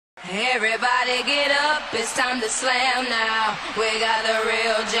Everybody get up, it's time to slam now. We got the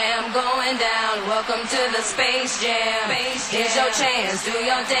real jam going down. Welcome to the Space Jam. Here's your chance, do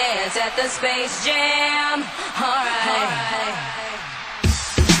your dance at the Space Jam. Alright.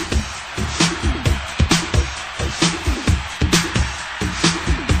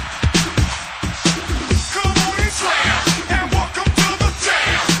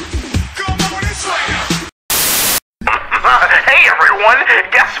 Hey everyone,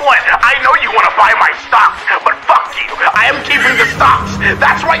 guess what? I know you want to buy my stocks, but fuck you. I am keeping the stocks.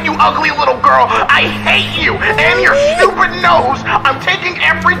 That's right, you ugly little girl. I hate you and your stupid nose. I'm taking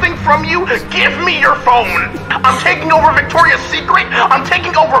everything from you. Give me your phone. I'm taking over Victoria's Secret. I'm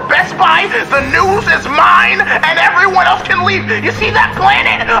taking over Best Buy. The news is mine, and everyone else can leave. You see that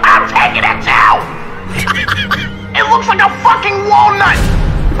planet? I'm taking it too. It looks like a fucking walnut.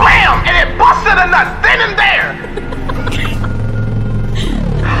 Bam! And it busted a nut then and there.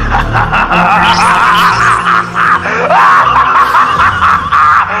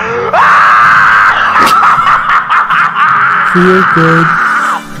 Feel good.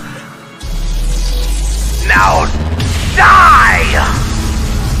 Now die!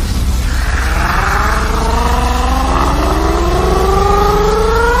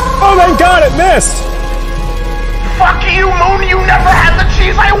 Oh my god, it missed! Fuck you, Moon, you never had the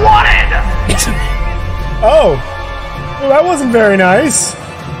cheese I wanted! Oh. Well, that wasn't very nice.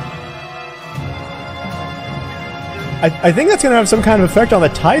 I think that's gonna have some kind of effect on the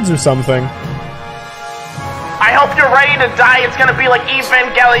tides or something. I hope you're ready to die. It's gonna be like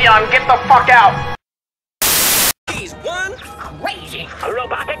Evangelion. Get the fuck out. He's one crazy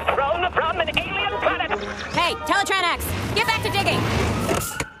robotic drone from an alien planet. Hey, Teletranax, get back to digging.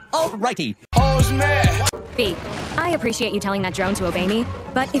 Alrighty. Pose man. B, I appreciate you telling that drone to obey me,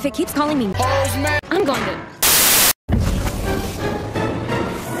 but if it keeps calling me Pose man. I'm going to...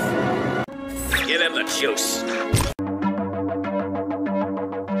 Give him the juice.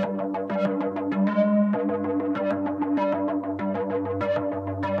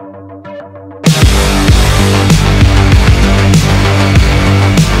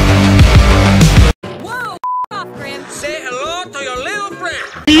 Whoa! Off, Grim. Say hello to your little friend.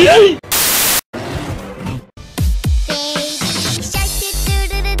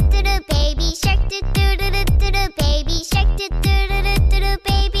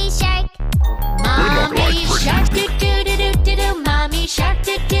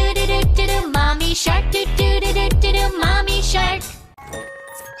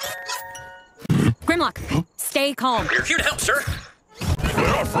 Grimlock, stay calm. We're here to help, sir. They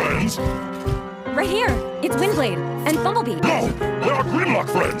are friends. Right here, it's Windblade and Bumblebee. No, they are Grimlock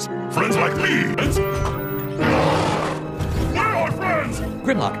friends. Friends like me. Where are our friends?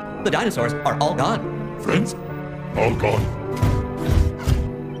 Grimlock, the dinosaurs are all gone. Friends? All gone.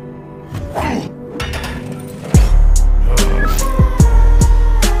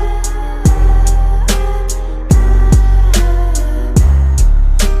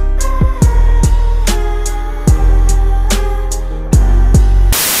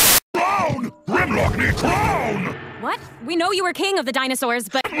 Grimlock need crown! What? We know you were king of the dinosaurs,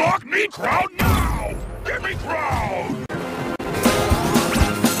 but... Grimlock need crown now! Give me crown!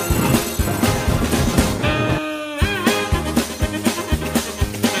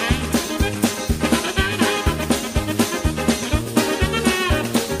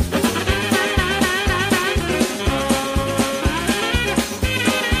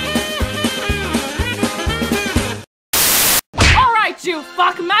 You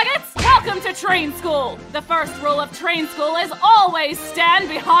fuck maggots! Welcome to train school! The first rule of train school is always stand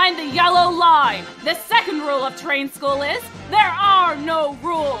behind the yellow line. The second rule of train school is there are no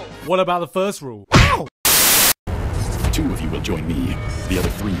rules. What about the first rule? Ow! 2 of you will join me. The other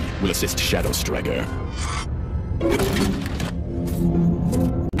 3 will assist Shadow Striker.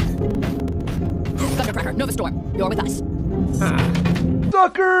 Thundercracker, Nova Storm, you're with us.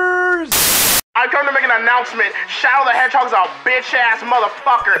 Suckers! I've come to make an announcement. Shadow the Hedgehog's a bitch-ass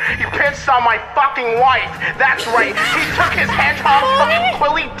motherfucker. He pissed on my fucking wife. That's right. He took his hedgehog fucking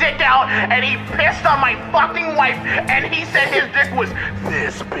quilly dick out and he pissed on my fucking wife and he said his dick was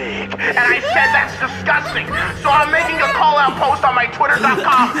this big. And I said that's disgusting. So I'm making a call-out post on my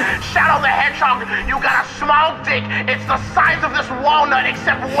twitter.com. Shadow the Hedgehog, you got a small dick. It's the size of this walnut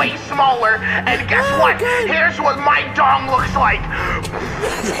except way smaller. And guess what? Here's what my dong looks like.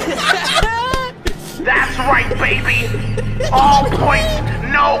 That's right, baby. All points,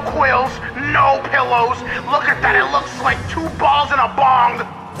 no quills, no pillows. Look at that, it looks like 2 balls in a bong.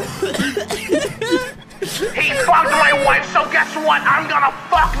 He fucked my wife, so guess what? I'm gonna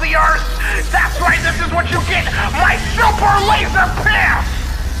fuck the earth. That's right, this is what you get. My super laser piss.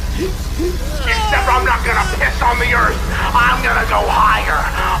 on the Earth. I'm gonna go higher.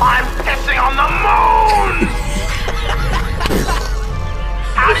 I'm pissing on the moon!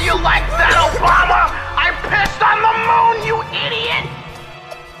 How do you like that, Obama? I pissed on the moon, you idiot!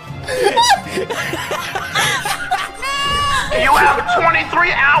 You have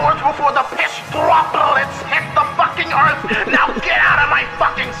 23 hours before the piss droplets hit the fucking Earth. Now get out of my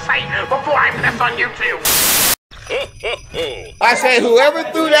fucking sight before I piss on you too. I say whoever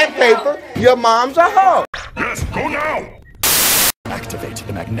threw that paper, your mom's a hoe. Yes, go now! Activate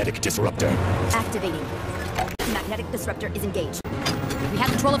the magnetic disruptor. Activating. Magnetic disruptor is engaged. We have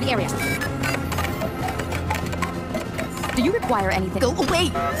control of the area. Do you require anything? Go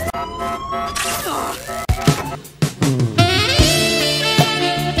away!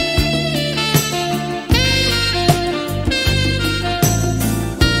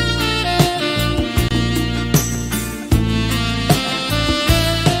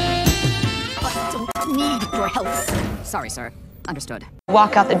 Need your help. Sorry, sir. Understood.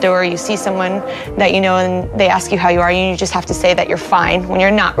 Walk out the door, you see someone that you know, and they ask you how you are, and you just have to say that you're fine when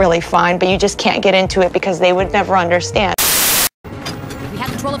you're not really fine, but you just can't get into it because they would never understand. We have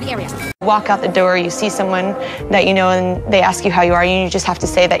control of the area. Walk out the door, you see someone that you know, and they ask you how you are, and you just have to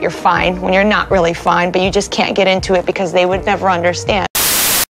say that you're fine when you're not really fine, but you just can't get into it because they would never understand.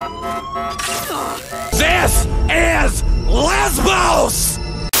 This is Lesbos!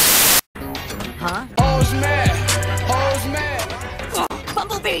 Huh? Hose man! Hose man!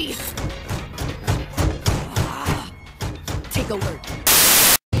 Bumblebee! Take over.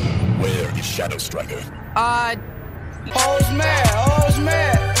 Where is Shadow Striker? Hose man! Hose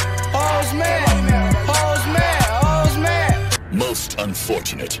man! Hose man! Hose man! Hose man! Most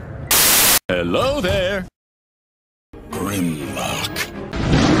unfortunate. Hello there. Grimlock.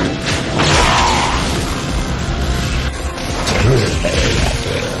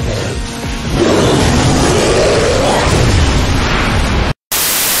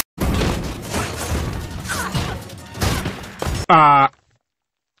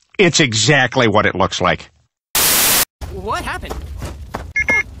 It's exactly what it looks like. What happened?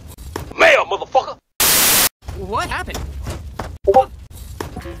 Mail, motherfucker! What happened?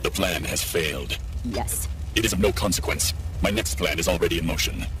 The plan has failed. Yes. It is of no consequence. My next plan is already in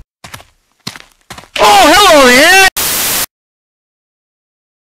motion. Oh, hello there!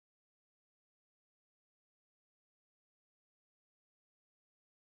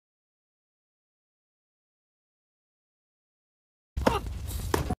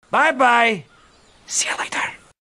 Bye-bye. See you later.